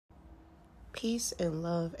Peace and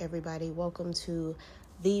love, everybody. Welcome to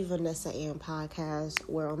the Vanessa Ann podcast,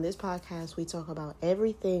 where on this podcast we talk about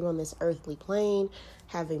everything on this earthly plane,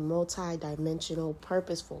 having multi-dimensional,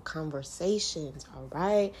 purposeful conversations. All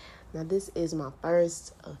right. Now, this is my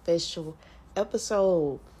first official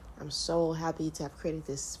episode. I'm so happy to have created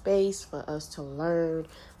this space for us to learn,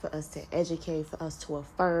 for us to educate, for us to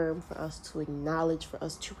affirm, for us to acknowledge, for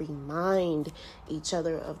us to remind each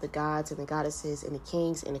other of the gods and the goddesses and the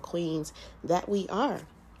kings and the queens that we are.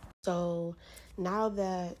 So now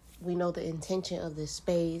that we know the intention of this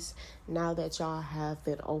space, now that y'all have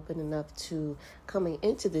been open enough to coming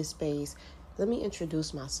into this space, let me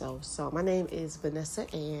introduce myself. So my name is Vanessa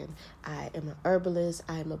Ann. I am an herbalist.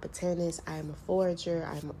 I am a botanist. I am a forager.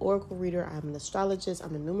 I am an oracle reader. I'm an astrologist.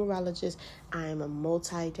 I'm a numerologist. I am a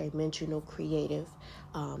multi-dimensional creative.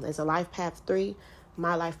 As a life path 3,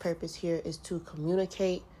 my life purpose here is to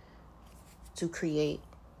communicate, to create,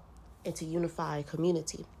 and to unify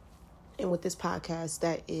community. And with this podcast,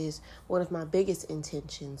 that is one of my biggest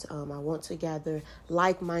intentions. I want to gather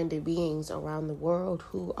like-minded beings around the world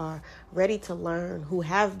who are ready to learn, who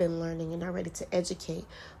have been learning and are ready to educate,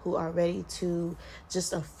 who are ready to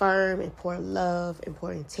just affirm and pour love and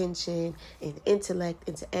pour intention and intellect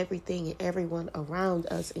into everything and everyone around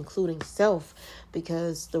us, including self,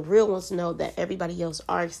 because the real ones know that everybody else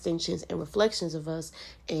are extensions and reflections of us.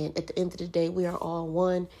 And at the end of the day, we are all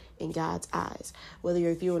one in God's eyes. Whether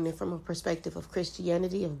you're viewing it from a perspective of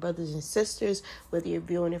Christianity, of brothers and sisters, whether you're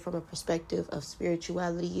viewing it from a perspective of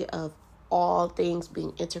spirituality, of all things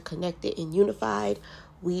being interconnected and unified,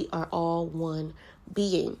 we are all one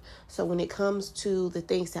being. So when it comes to the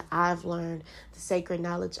things that I've learned, the sacred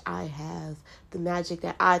knowledge I have, the magic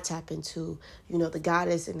that I tap into, the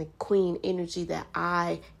goddess and the queen energy that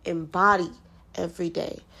I embody every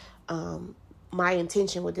day, my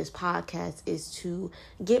intention with this podcast is to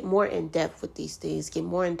get more in depth with these things, get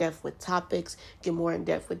more in depth with topics, get more in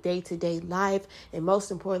depth with day-to-day life, and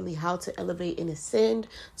most importantly, how to elevate and ascend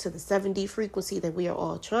to the 7D frequency that we are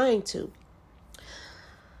all trying to.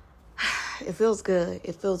 It feels good.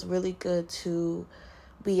 It feels really good to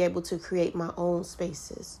be able to create my own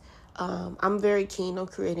spaces. I'm very keen on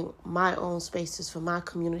creating my own spaces for my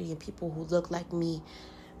community and people who look like me,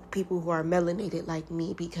 people who are melanated like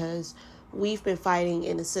me, because we've been fighting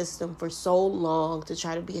in the system for so long to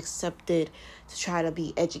try to be accepted, to try to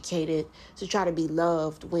be educated, to try to be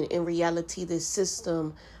loved, when in reality this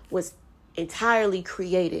system was entirely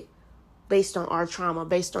created based on our trauma,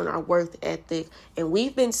 based on our work ethic. And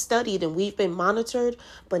we've been studied and we've been monitored,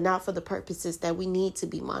 but not for the purposes that we need to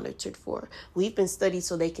be monitored for. We've been studied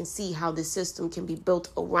so they can see how this system can be built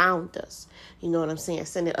around us. You know what I'm saying?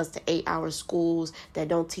 Sending us to 8-hour schools that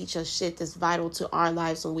don't teach us shit that's vital to our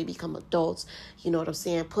lives when we become adults. You know what I'm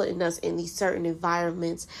saying? Putting us in these certain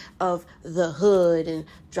environments of the hood and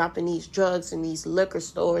dropping these drugs in these liquor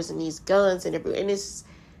stores and these guns and everything. And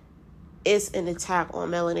it's an attack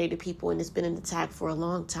on melanated people, and it's been an attack for a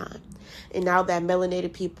long time. And now that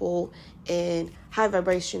melanated people and high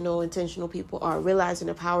vibrational, intentional people are realizing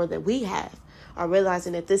the power that we have, are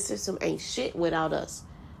realizing that this system ain't shit without us.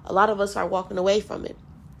 A lot of us are walking away from it.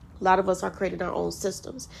 A lot of us are creating our own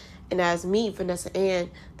systems. And as me, Vanessa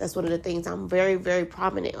Ann, that's one of the things I'm very, very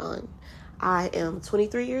prominent on. I am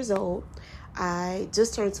 23 years old. I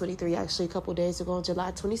just turned 23 actually a couple days ago on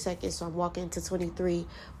July 22nd. So I'm walking into 23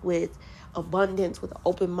 with abundance, with an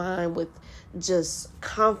open mind, with just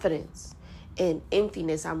confidence and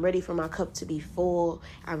emptiness. I'm ready for my cup to be full.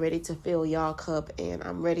 I'm ready to fill y'all cup, and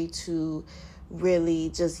I'm ready to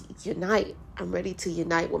really just unite. I'm ready to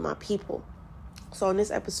unite with my people. So in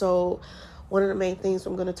this episode, one of the main things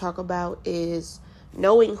I'm going to talk about is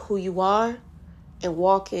knowing who you are and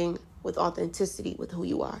walking with authenticity with who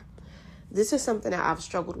you are. This is something that I've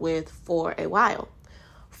struggled with for a while,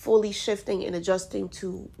 fully shifting and adjusting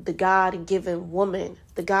to the God-given woman,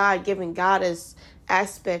 the God-given goddess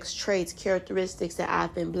aspects, traits, characteristics that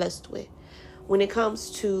I've been blessed with. When it comes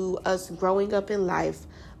to us growing up in life,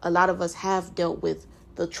 a lot of us have dealt with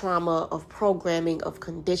the trauma of programming, of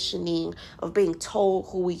conditioning, of being told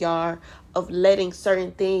who we are, of letting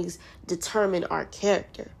certain things determine our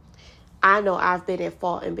character. I know I've been at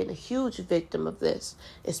fault and been a huge victim of this,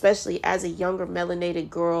 especially as a younger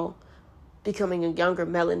melanated girl, becoming a younger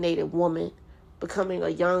melanated woman, becoming a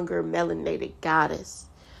younger melanated goddess.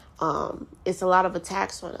 It's a lot of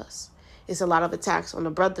attacks on us. It's a lot of attacks on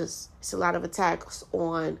the brothers. It's a lot of attacks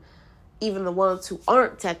on even the ones who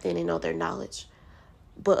aren't tapped in and know their knowledge.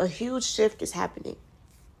 But a huge shift is happening,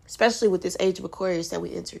 especially with this age of Aquarius that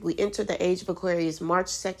we entered. We entered the age of Aquarius March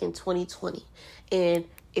 2nd, 2020. And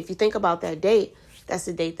if you think about that date, that's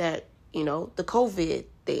the date that, the COVID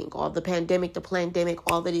everything, all the pandemic,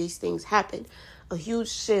 all of these things happened. A huge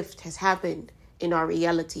shift has happened in our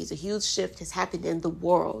realities. A huge shift has happened in the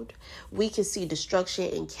world. We can see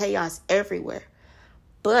destruction and chaos everywhere.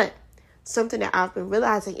 But something that I've been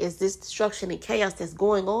realizing is this destruction and chaos that's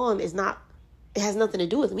going on it has nothing to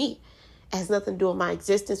do with me. It has nothing to do with my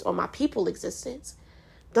existence or my people's existence.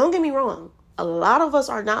 Don't get me wrong. A lot of us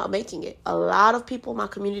are not making it. A lot of people in my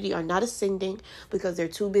community are not ascending because they're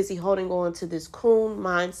too busy holding on to this coon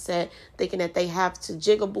mindset, thinking that they have to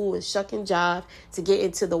jigaboo and shuck and jive to get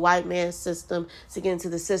into the white man's system, to get into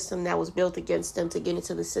the system that was built against them, to get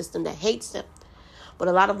into the system that hates them. But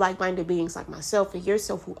a lot of like-minded beings like myself and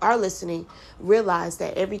yourself who are listening realize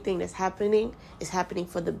that everything that's happening is happening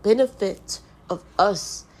for the benefit of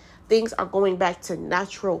us. Things are going back to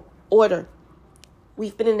natural order.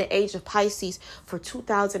 We've been in the age of Pisces for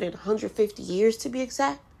 2,150 years to be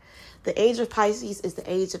exact. The age of Pisces is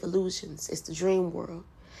the age of illusions. It's the dream world.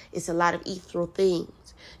 It's a lot of ethereal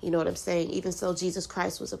things. You know what I'm saying? Even so, Jesus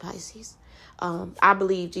Christ was a Pisces. I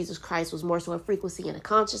believe Jesus Christ was more so a frequency and a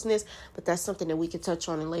consciousness, but that's something that we can touch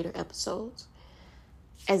on in later episodes.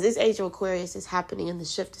 As this age of Aquarius is happening and the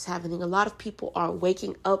shift is happening, a lot of people are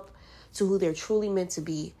waking up to who they're truly meant to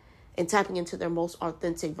be and tapping into their most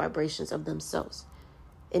authentic vibrations of themselves.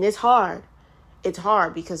 And it's hard. It's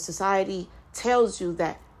hard because society tells you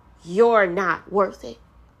that you're not worth it.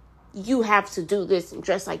 You have to do this and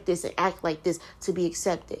dress like this and act like this to be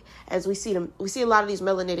accepted. As we see a lot of these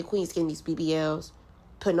melanated queens getting these BBLs,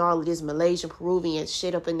 putting all of this Malaysian, Peruvian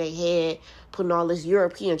shit up in their head, putting all this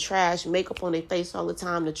European trash makeup on their face all the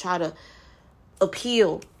time to try to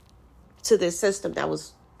appeal to this system that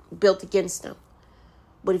was built against them.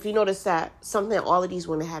 But if you notice that something that all of these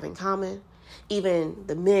women have in common, even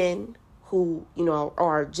the men who,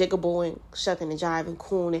 are jigabooing, shucking and jiving,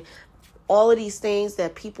 cooning, all of these things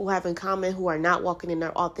that people have in common who are not walking in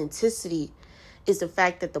their authenticity is the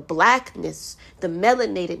fact that the blackness, the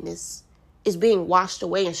melanatedness is being washed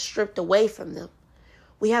away and stripped away from them.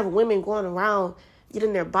 We have women going around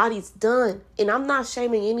getting their bodies done. And I'm not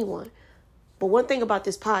shaming anyone. But one thing about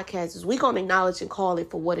this podcast is we're going to acknowledge and call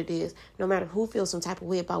it for what it is, no matter who feels some type of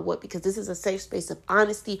way about what, because this is a safe space of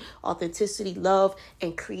honesty, authenticity, love,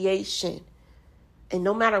 and creation. And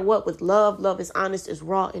no matter what, with love is honest, is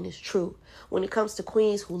raw, and is true. When it comes to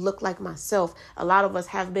queens who look like myself, a lot of us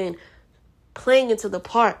have been playing into the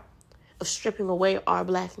part of stripping away our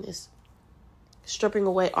blackness, stripping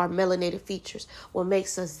away our melanated features, what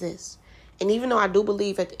makes us this. And even though I do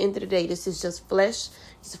believe at the end of the day, this is just flesh,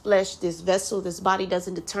 this vessel, this body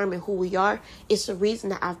doesn't determine who we are. It's the reason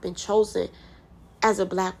that I've been chosen as a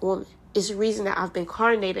black woman. It's the reason that I've been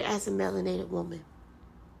incarnated as a melanated woman.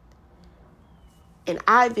 And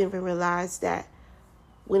I've even realized that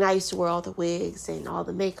when I used to wear all the wigs and all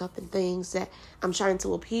the makeup and things, that I'm trying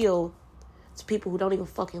to appeal to people who don't even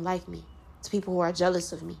fucking like me, to people who are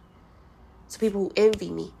jealous of me, to people who envy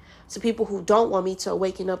me, to people who don't want me to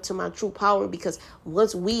awaken up to my true power, because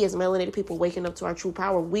once we as melanated people waking up to our true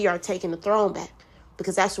power, we are taking the throne back,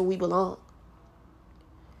 because that's where we belong.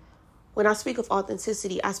 When I speak of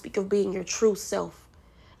authenticity, I speak of being your true self.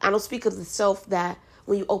 I don't speak of the self that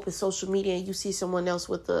when you open social media and you see someone else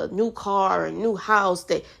with a new car or a new house,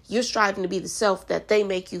 that you're striving to be the self that they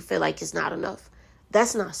make you feel like it's not enough.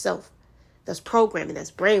 That's not self. That's programming.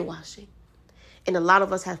 That's brainwashing. And a lot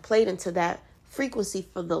of us have played into that frequency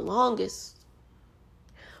for the longest.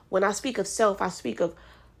 When I speak of self, I speak of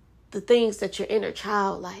the things that your inner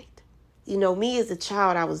child liked. Me as a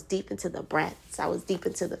child, I was deep into the brats. I was deep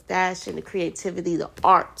into the fashion, the creativity, the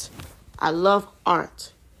art. I love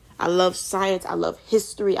art. I love science. I love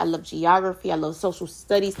history. I love geography. I love social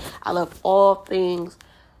studies. I love all things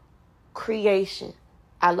creation.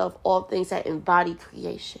 I love all things that embody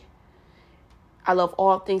creation. I love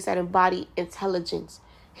all things that embody intelligence,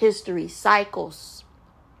 history, cycles.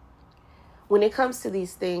 When it comes to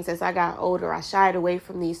these things, as I got older, I shied away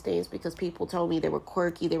from these things because people told me they were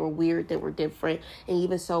quirky, they were weird, they were different. And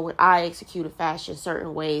even so, when I executed fashion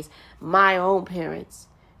certain ways, my own parents,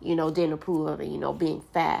 didn't approve of it, being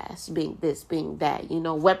fast, being this, being that,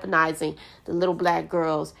 weaponizing the little black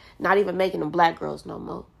girls, not even making them black girls no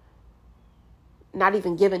more. Not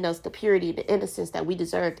even giving us the purity, the innocence that we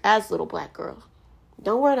deserved as little black girls.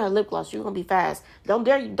 Don't wear that lip gloss. You're going to be fast. Don't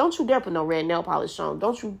you dare put no red nail polish on.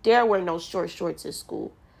 Don't you dare wear no short shorts at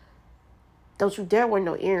school. Don't you dare wear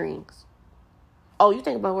no earrings. Oh, you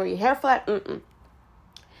think about wearing your hair flat? And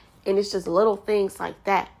it's just little things like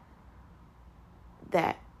that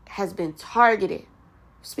has been targeted,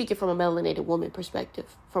 speaking from a melanated woman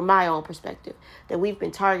perspective, from my own perspective, that we've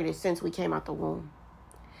been targeted since we came out the womb.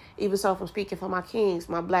 Even so, from speaking for my kings,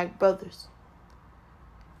 my black brothers,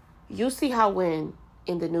 You see how when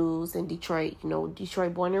in the news in Detroit,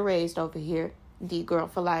 Detroit born and raised over here, D girl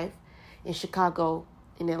for life, in Chicago,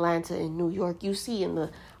 in Atlanta, in New York, you see in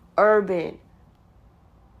the urban,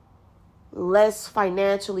 less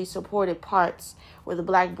financially supported parts where the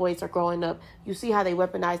black boys are growing up, you see how they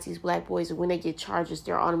weaponize these black boys, and when they get charges,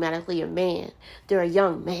 they're automatically a man. They're a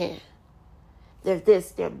young man. They're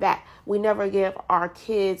this, they're that. We never give our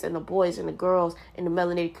kids and the boys and the girls in the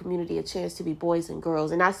melanated community a chance to be boys and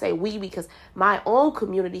girls. And I say we because my own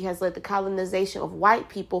community has let the colonization of white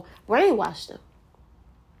people brainwash them.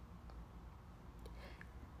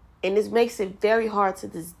 And this makes it very hard to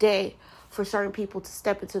this day for certain people to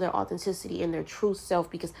step into their authenticity and their true self,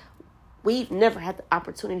 because we've never had the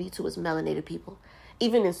opportunity to as melanated people.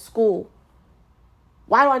 Even in school,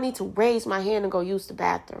 why do I need to raise my hand and go use the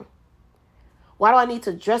bathroom? Why do I need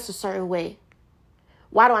to dress a certain way?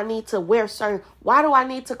 Why do I need to why do I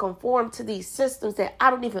need to conform to these systems that I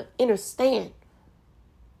don't even understand?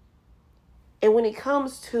 And when it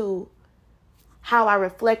comes to how I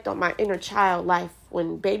reflect on my inner child life,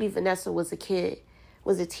 when baby Vanessa was a kid,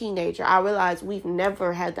 was a teenager, I realized we've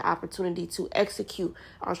never had the opportunity to execute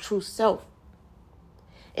our true self.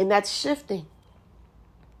 And that's shifting.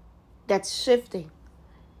 That's shifting.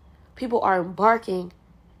 People are embarking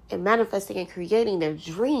and manifesting and creating their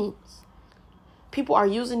dreams. People are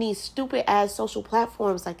using these stupid ass social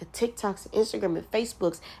platforms like the TikToks, Instagram, and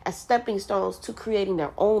Facebooks as stepping stones to creating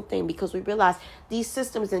their own thing, because we realize these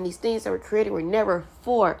systems and these things that we're creating were never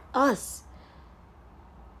for us.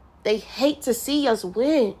 They hate to see us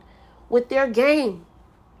win with their game.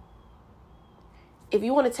 If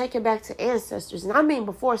you want to take it back to ancestors, and I mean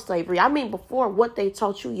before slavery, I mean before what they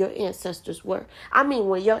taught you your ancestors were. I mean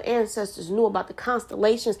when your ancestors knew about the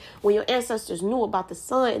constellations, when your ancestors knew about the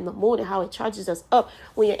sun and the moon and how it charges us up,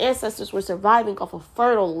 when your ancestors were surviving off of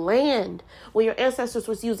fertile land, when your ancestors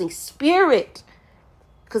was using spirit.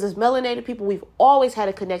 Because as melanated people, we've always had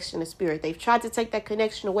a connection to spirit. They've tried to take that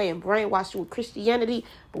connection away and brainwash you with Christianity,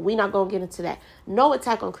 but we're not going to get into that. No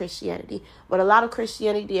attack on Christianity, but a lot of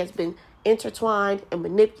Christianity has been intertwined and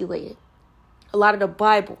manipulated. A lot of the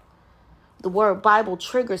Bible, the word Bible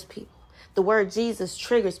triggers people. The word Jesus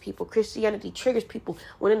triggers people. Christianity triggers people,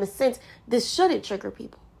 when in a sense, this shouldn't trigger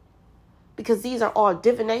people. Because these are all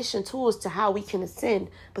divination tools to how we can ascend.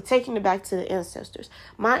 But taking it back to the ancestors.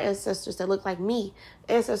 My ancestors that look like me.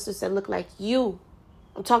 Ancestors that look like you.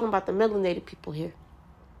 I'm talking about the melanated people here.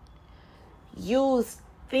 Use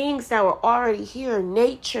things that were already here in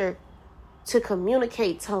nature to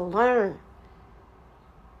communicate, to learn.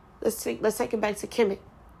 Let's take it back to Kemet,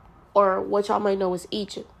 or what y'all might know as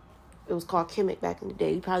Egypt. It was called Kemet back in the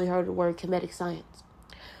day. You probably heard the word Kemetic science.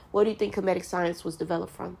 What do you think Kemetic science was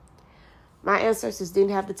developed from? My ancestors didn't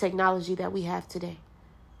have the technology that we have today.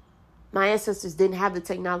 My ancestors didn't have the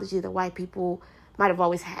technology that white people might have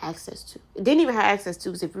always had access to. It didn't even have access to,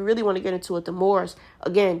 because if we really want to get into it, the Moors,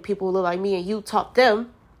 again, people who look like me and you taught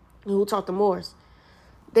them. Who taught the Moors?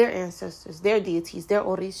 Their ancestors, their deities, their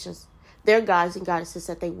orishas, their gods and goddesses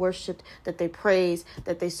that they worshipped, that they praised,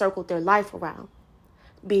 that they circled their life around.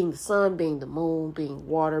 Being the sun, being the moon, being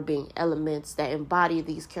water, being elements that embody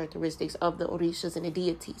these characteristics of the orishas and the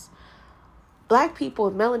deities. Black people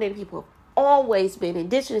and melanated people have always been,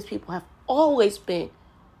 indigenous people have always been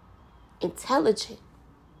intelligent.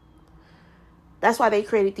 That's why they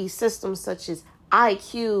created these systems such as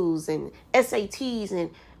IQs and SATs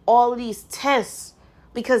and all of these tests,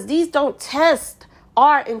 because these don't test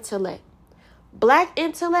our intellect. Black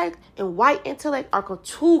intellect and white intellect are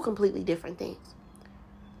two completely different things.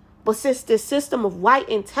 But since this system of white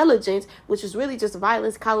intelligence, which is really just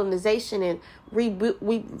violence, colonization, and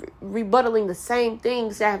rebuttaling the same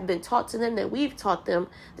things that have been taught to them that we've taught them,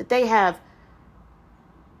 that they have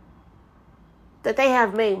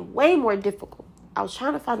made way more difficult. I was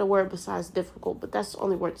trying to find a word besides difficult, but that's the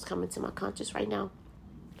only word that's coming to my conscious right now.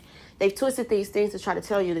 They've twisted these things to try to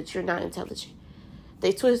tell you that you're not intelligent.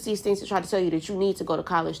 They twist these things to try to tell you that you need to go to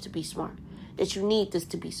college to be smart. That you need this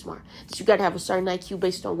to be smart. That you got to have a certain IQ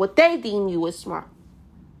based on what they deem you as smart.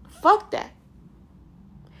 Fuck that.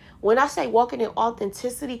 When I say walking in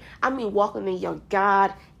authenticity, I mean walking in your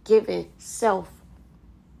God-given self.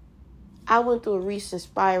 I went through a recent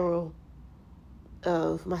spiral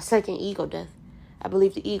of my second ego death. I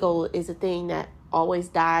believe the ego is a thing that always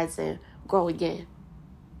dies and grow again.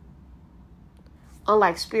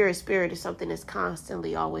 Unlike spirit is something that's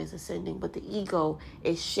constantly always ascending. But the ego,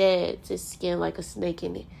 it sheds its skin like a snake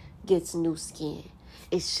and it gets new skin.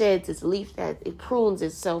 It sheds its leaf, that it prunes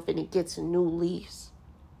itself and it gets new leaves.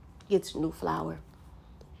 Gets a new flower.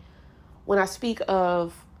 When I speak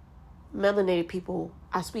of melanated people,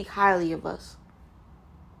 I speak highly of us.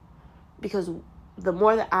 Because the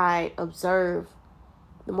more that I observe,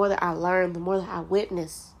 the more that I learn, the more that I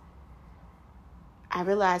witness, I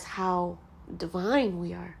realize how divine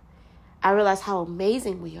we are. I realize how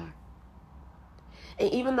amazing we are.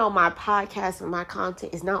 And even though my podcast and my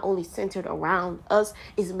content is not only centered around us,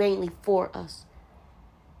 it's mainly for us.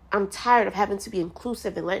 I'm tired of having to be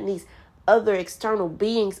inclusive and letting these other external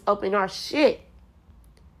beings up in our shit.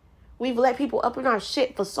 We've let people up in our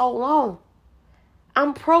shit for so long.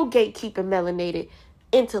 I'm pro gatekeeping melanated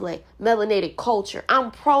intellect, melanated culture.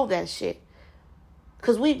 I'm pro that shit.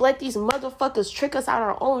 Because we've let these motherfuckers trick us out of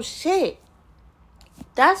our own shit.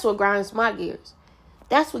 That's what grinds my gears.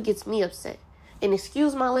 That's what gets me upset. And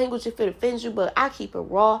excuse my language if it offends you, but I keep it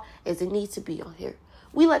raw as it needs to be on here.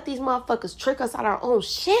 We let these motherfuckers trick us out of our own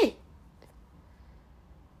shit.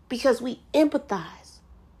 Because we empathize.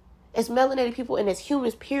 As melanated people and as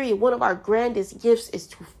humans, period, one of our grandest gifts is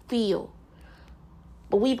to feel.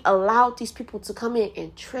 But we've allowed these people to come in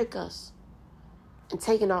and trick us and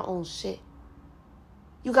taking our own shit.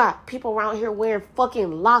 You got people around here wearing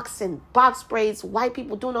fucking locks and box braids, white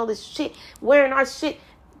people doing all this shit, wearing our shit,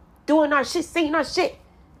 doing our shit, singing our shit.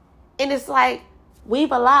 And it's like,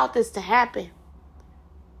 we've allowed this to happen.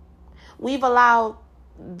 We've allowed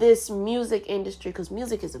this music industry, because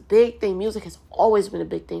music is a big thing. Music has always been a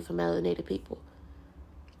big thing for melanated people.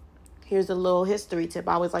 Here's a little history tip.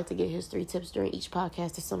 I always like to get history tips during each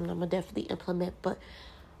podcast. It's something I'm going to definitely implement. But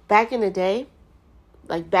back in the day,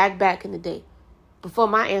 like back in the day, before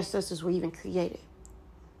my ancestors were even created,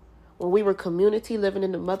 when we were community living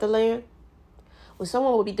in the motherland, when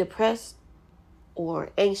someone would be depressed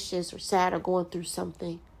or anxious or sad or going through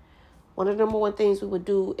something, one of the number one things we would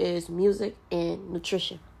do is music and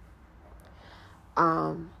nutrition.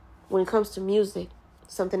 When it comes to music,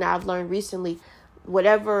 something that I've learned recently,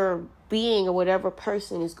 whatever being or whatever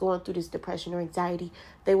person is going through this depression or anxiety,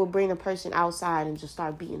 they will bring a person outside and just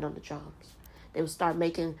start beating on the drums. They would start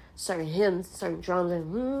making certain hymns, certain drums,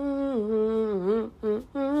 and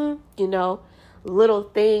little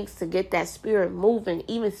things to get that spirit moving.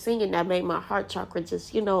 Even singing that made my heart chakra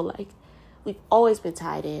just, like we've always been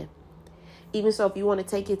tied in. Even so, if you want to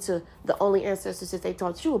take it to the only ancestors that they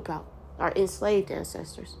taught you about, our enslaved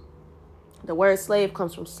ancestors. The word slave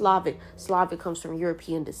comes from Slavic. Slavic comes from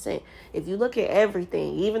European descent. If you look at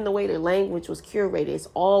everything, even the way the language was curated, it's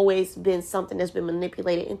always been something that's been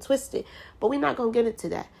manipulated and twisted. But we're not going to get into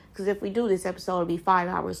that, because if we do, this episode will be 5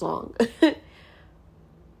 hours long.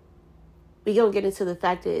 We're going to get into the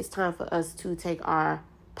fact that it's time for us to take our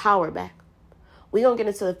power back. We're going to get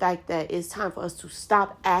into the fact that it's time for us to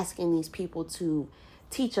stop asking these people to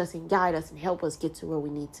teach us and guide us and help us get to where we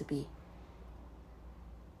need to be.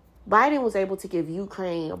 Biden was able to give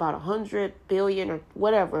Ukraine about 100 billion or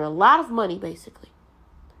whatever, a lot of money, basically.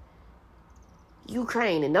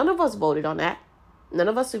 Ukraine, and none of us voted on that. None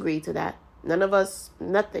of us agreed to that. None of us,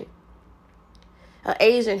 nothing. An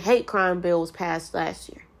Asian hate crime bill was passed last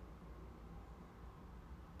year.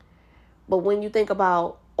 But when you think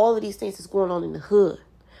about all of these things that's going on in the hood,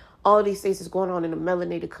 all of these things that's going on in the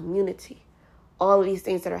melanated community, all of these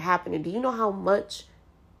things that are happening, do you know how much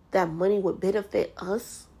that money would benefit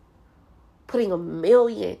us? Putting $1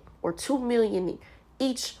 million or $2 million in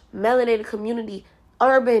each melanated community,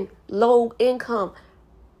 urban, low income,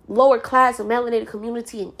 lower class and melanated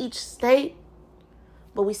community in each state.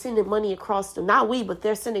 But we sending money across not we, but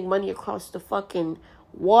they're sending money across the fucking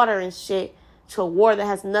water and shit to a war that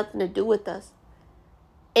has nothing to do with us.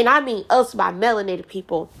 And I mean us by melanated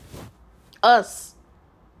people. Us.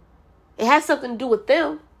 It has something to do with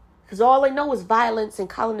them. Because all they know is violence and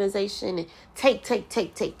colonization and take,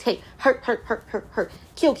 hurt,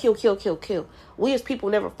 kill. We as people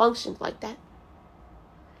never functioned like that.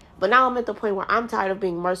 But now I'm at the point where I'm tired of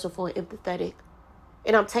being merciful and empathetic.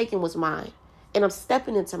 And I'm taking what's mine. And I'm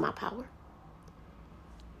stepping into my power.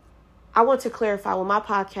 I want to clarify with my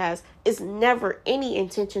podcast, it's never any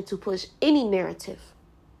intention to push any narrative.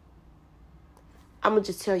 I'm going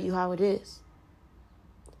to just tell you how it is.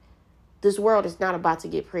 This world is not about to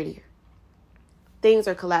get prettier. Things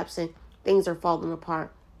are collapsing. Things are falling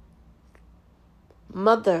apart.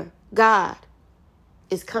 Mother, God,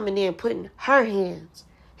 is coming in, putting her hands,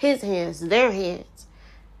 his hands, their hands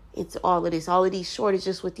into all of this. All of these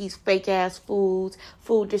shortages with these fake-ass foods,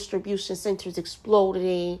 food distribution centers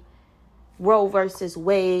exploding, Roe versus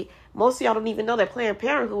Wade. Most of y'all don't even know that Planned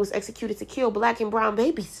Parenthood was executed to kill black and brown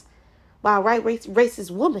babies by a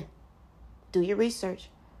racist woman. Do your research.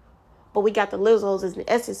 But we got the Lizzos as the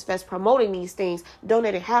Essence Fest promoting these things,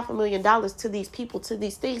 donating $500,000 to these people, to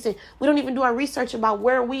these things. And we don't even do our research about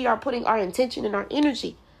where we are putting our intention and our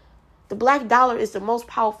energy. The black dollar is the most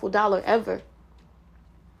powerful dollar ever.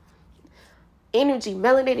 energy.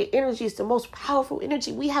 Melanated energy is the most powerful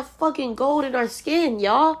energy. We have fucking gold in our skin,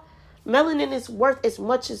 y'all. Melanin is worth as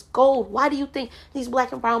much as gold. Why do you think these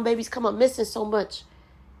black and brown babies come up missing so much?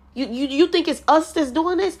 You think it's us that's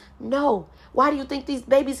doing this? No. Why do you think these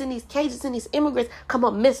babies in these cages and these immigrants come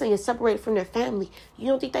up missing and separated from their family? You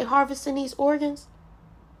don't think they harvesting these organs?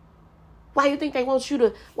 Why do you think they want you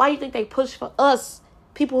to, why do you think they push for us,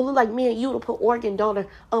 people who look like me and you, to put organ donor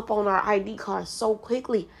up on our ID cards so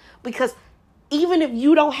quickly? Because even if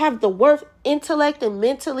you don't have the worth, intellect and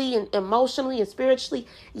mentally and emotionally and spiritually,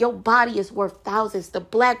 your body is worth thousands. The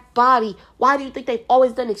black body, why do you think they've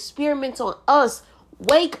always done experiments on us?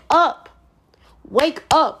 Wake up. Wake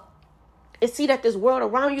up. And see that this world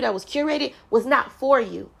around you that was curated was not for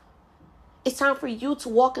you. It's time for you to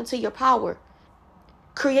walk into your power.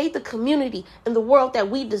 Create the community and the world that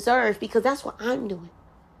we deserve, because that's what I'm doing.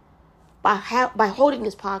 By holding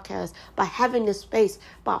this podcast, by having this space,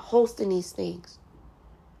 by hosting these things.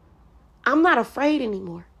 I'm not afraid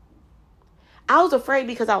anymore. I was afraid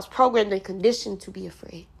because I was programmed and conditioned to be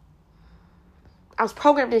afraid. I was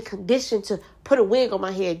programmed and conditioned to put a wig on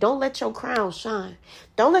my head. Don't let your crown shine.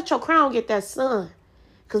 Don't let your crown get that sun.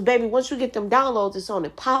 Because, baby, once you get them downloads, it's on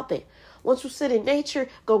and popping. Once you sit in nature,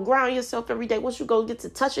 go ground yourself every day. Once you go get to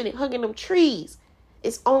touching and hugging them trees,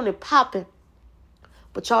 it's on and popping.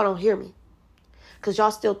 But y'all don't hear me. Because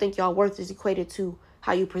y'all still think y'all worth is equated to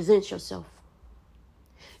how you present yourself.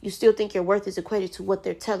 You still think your worth is equated to what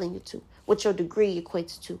they're telling you to. What your degree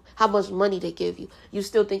equates to. How much money they give you. You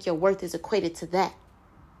still think your worth is equated to that.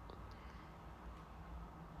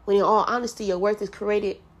 When in all honesty, your worth is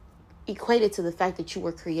equated to the fact that you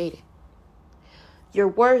were created. Your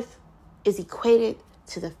worth is equated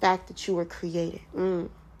to the fact that you were created.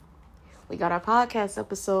 We got our podcast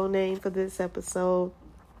episode name for this episode.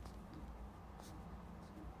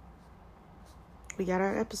 We got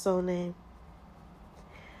our episode name.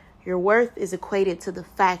 Your worth is equated to the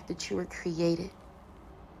fact that you were created.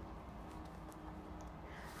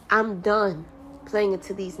 I'm done playing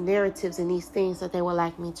into these narratives and these things that they would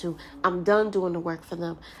like me to. I'm done doing the work for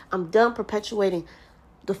them. I'm done perpetuating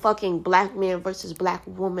the fucking black man versus black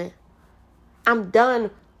woman. I'm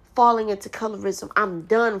done falling into colorism. I'm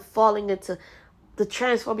done falling into the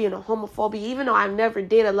transphobia and the homophobia. Even though I never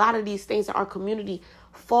did, a lot of these things that our community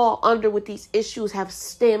fall under with these issues have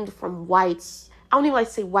stemmed from whites. I don't even like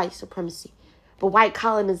to say white supremacy, but white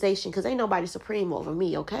colonization, because ain't nobody supreme over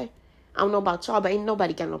me, okay? I don't know about y'all, but ain't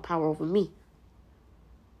nobody got no power over me.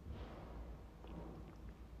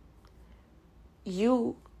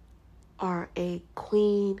 You are a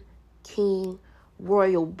queen, king,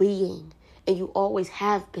 royal being, and you always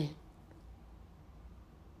have been.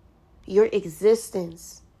 Your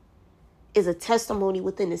existence is a testimony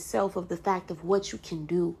within itself of the fact of what you can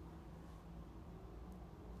do.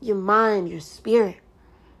 Your mind, your spirit.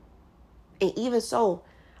 And even so,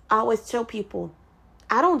 I always tell people,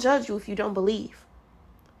 I don't judge you if you don't believe.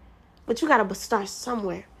 But you got to start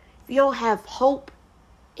somewhere. If you don't have hope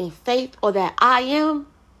and faith, or that I am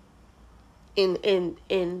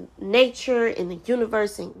in nature, in the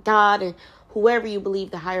universe, in God, and whoever you believe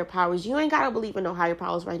the higher powers, you ain't got to believe in no higher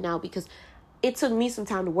powers right now, because it took me some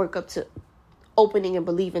time to work up to opening and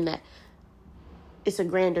believing that it's a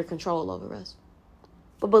grander control over us.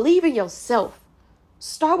 But believe in yourself.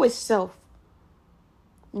 Start with self.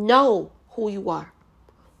 Know who you are.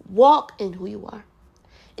 Walk in who you are.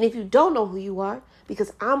 And if you don't know who you are,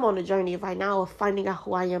 because I'm on a journey right now of finding out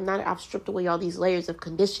who I am, now that I've stripped away all these layers of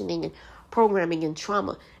conditioning and programming and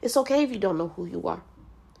trauma, it's okay if you don't know who you are.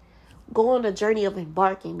 Go on a journey of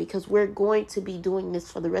embarking, because we're going to be doing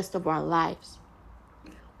this for the rest of our lives.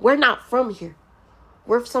 We're not from here.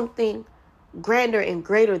 We're something grander and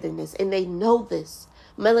greater than this, and they know this.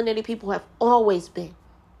 Melanated people have always been.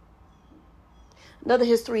 Another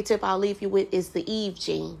history tip I'll leave you with is the Eve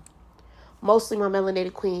gene. Mostly my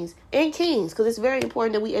melanated queens and kings, because it's very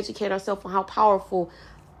important that we educate ourselves on how powerful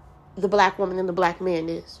the black woman and the black man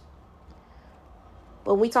is.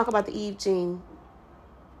 But when we talk about the Eve gene,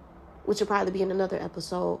 which will probably be in another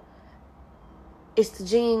episode, it's the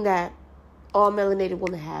gene that all melanated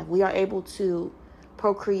women have. We are able to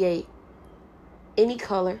procreate any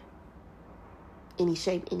color, any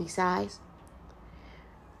shape, any size.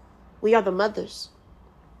 We are the mothers.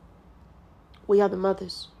 We are the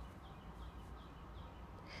mothers.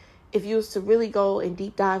 If you was to really go and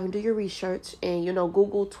deep dive and do your research and,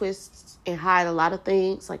 Google twists and hide a lot of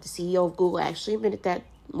things, like the CEO of Google actually admitted that,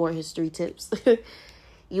 more history tips,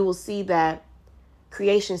 you will see that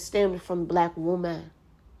creation stemmed from black woman.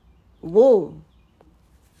 Womb.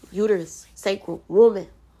 Uterus, sacral, woman.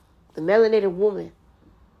 The melanated woman.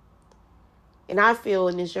 And I feel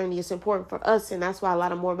in this journey it's important for us, and that's why a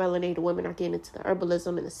lot of more melanated women are getting into the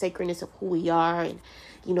herbalism and the sacredness of who we are, and,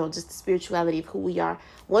 just the spirituality of who we are.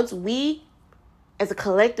 Once we, as a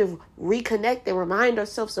collective, reconnect and remind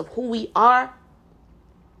ourselves of who we are,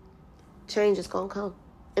 change is going to come.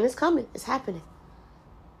 And it's coming. It's happening.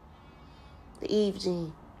 The Eve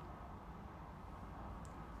gene.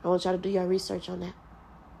 I want y'all to do your research on that.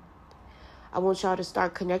 I want y'all to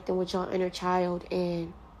start connecting with your inner child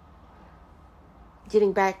and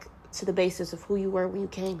getting back to the basis of who you were when you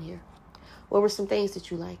came here. What were some things that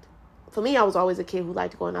you liked? For me, I was always a kid who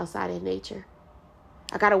liked going outside in nature.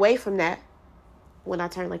 I got away from that when I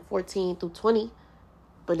turned like 14 through 20.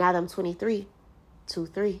 But now that I'm 23,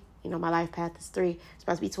 2-3. My life path is 3. It's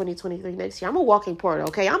about to be 2023 next year. I'm a walking portal,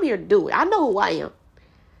 okay? I'm here to do it. I know who I am.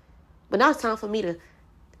 But now it's time for me to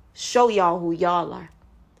show y'all who y'all are.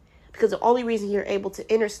 Because the only reason you're able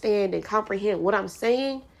to understand and comprehend what I'm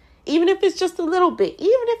saying, even if it's just a little bit, even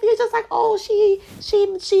if you're just like, oh, she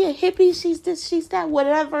a hippie, she's this, she's that,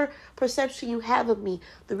 whatever perception you have of me,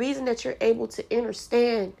 the reason that you're able to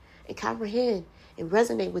understand and comprehend and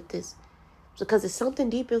resonate with this is because it's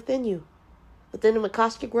something deep within you, within the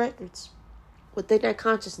Akashic records, within that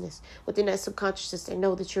consciousness, within that subconsciousness. They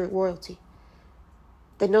know that you're royalty.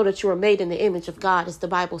 They know that you are made in the image of God, as the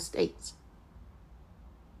Bible states.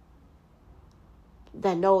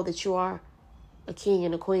 That know that you are a king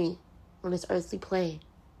and a queen on this earthly plane.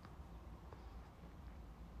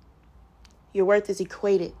 Your worth is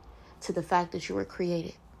equated to the fact that you were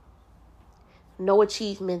created. No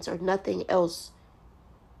achievements or nothing else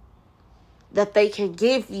that they can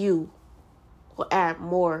give you will add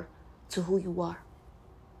more to who you are.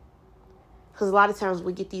 Because a lot of times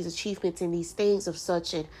we get these achievements and these things of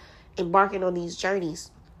such, and embarking on these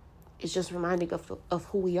journeys is just reminding of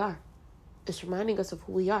who we are. It's reminding us of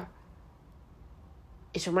who we are.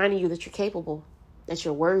 It's reminding you that you're capable, that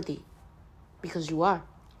you're worthy, because you are.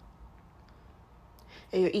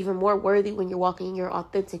 And you're even more worthy when you're walking in your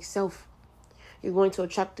authentic self. You're going to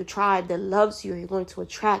attract the tribe that loves you. You're going to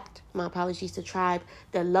attract, the tribe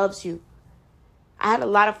that loves you. I had a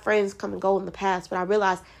lot of friends come and go in the past, but I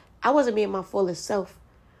realized I wasn't being my fullest self.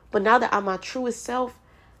 But now that I'm my truest self,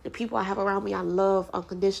 the people I have around me, I love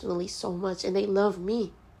unconditionally so much, and they love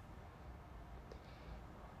me.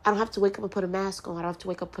 I don't have to wake up and put a mask on. I don't have to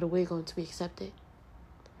wake up and put a wig on to be accepted.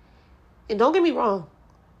 And don't get me wrong.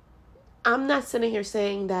 I'm not sitting here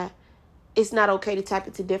saying that it's not okay to tap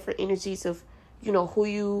into different energies of, who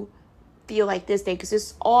you feel like this day. Because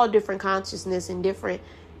it's all different consciousness and different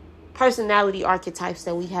personality archetypes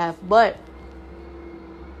that we have. But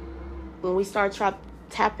when we start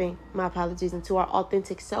tapping, into our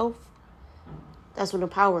authentic self, that's when the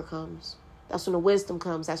power comes. That's when the wisdom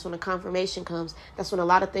comes. That's when the confirmation comes. That's when a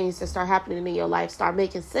lot of things that start happening in your life start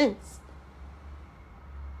making sense.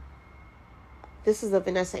 This is the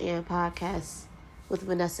Vanessa Ann podcast with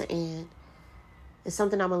Vanessa Ann. And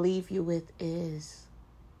something I'm going to leave you with is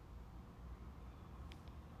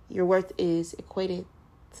your worth is equated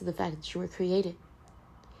to the fact that you were created.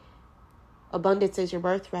 Abundance is your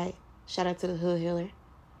birthright. Shout out to the Hood Healer.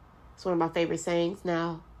 It's one of my favorite sayings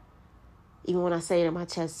now. Even when I say it in my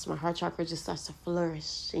chest, my heart chakra just starts to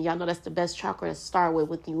flourish. And y'all know that's the best chakra to start with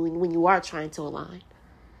when you are trying to align.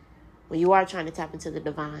 When you are trying to tap into the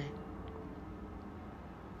divine.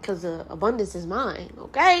 Because the abundance is mine,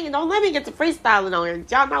 okay? Don't let me get to freestyling on here.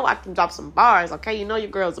 Y'all know I can drop some bars, okay? You know your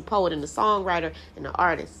girl's a poet and a songwriter and an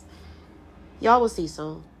artist. Y'all will see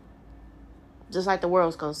soon. Just like the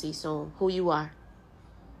world's going to see soon. Who you are.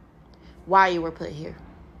 Why you were put here.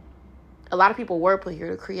 A lot of people were put here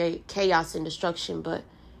to create chaos and destruction, but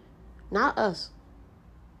not us.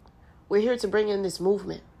 We're here to bring in this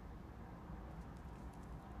movement.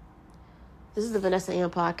 This is the Vanessa Ann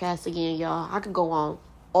podcast again, y'all. I could go on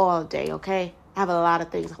all day, okay? I have a lot of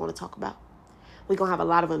things I want to talk about. We're going to have a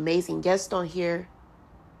lot of amazing guests on here.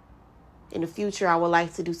 In the future, I would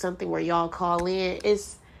like to do something where y'all call in.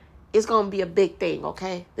 It's going to be a big thing,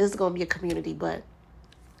 okay? This is going to be a community, but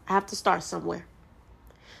I have to start somewhere.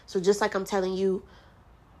 So just like I'm telling you,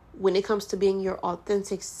 when it comes to being your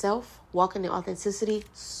authentic self, walking in authenticity,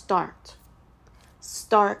 start.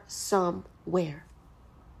 Start somewhere.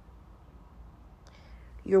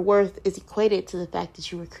 Your worth is equated to the fact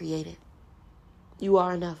that you were created. You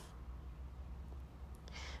are enough.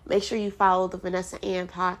 Make sure you follow the Vanessa Ann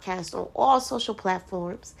podcast on all social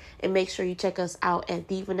platforms. And make sure you check us out at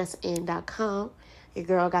thevanessaann.com. Your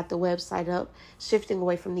girl got the website up, shifting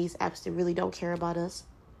away from these apps that really don't care about us.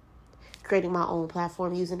 creating my own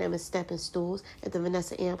platform, using them as stepping stools. And the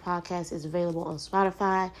Vanessa Ann Podcast is available on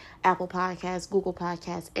Spotify, Apple Podcasts, Google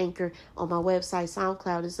Podcasts, Anchor, on my website,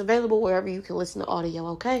 SoundCloud. It's available wherever you can listen to audio,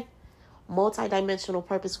 okay? Multi-dimensional,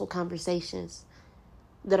 purposeful conversations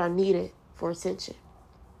that are needed for ascension.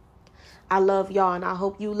 I love y'all, and I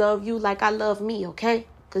hope you love you like I love me, okay?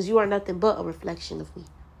 Because you are nothing but a reflection of me.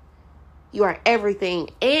 You are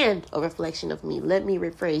everything and a reflection of me. Let me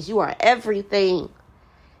rephrase. You are everything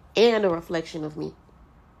and a reflection of me.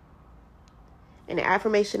 And the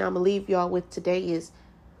affirmation I'm going to leave y'all with today is,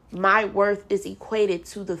 my worth is equated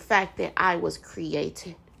to the fact that I was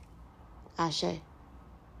created. Ashe.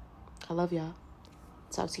 I love y'all.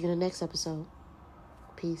 Talk to you in the next episode.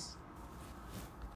 Peace.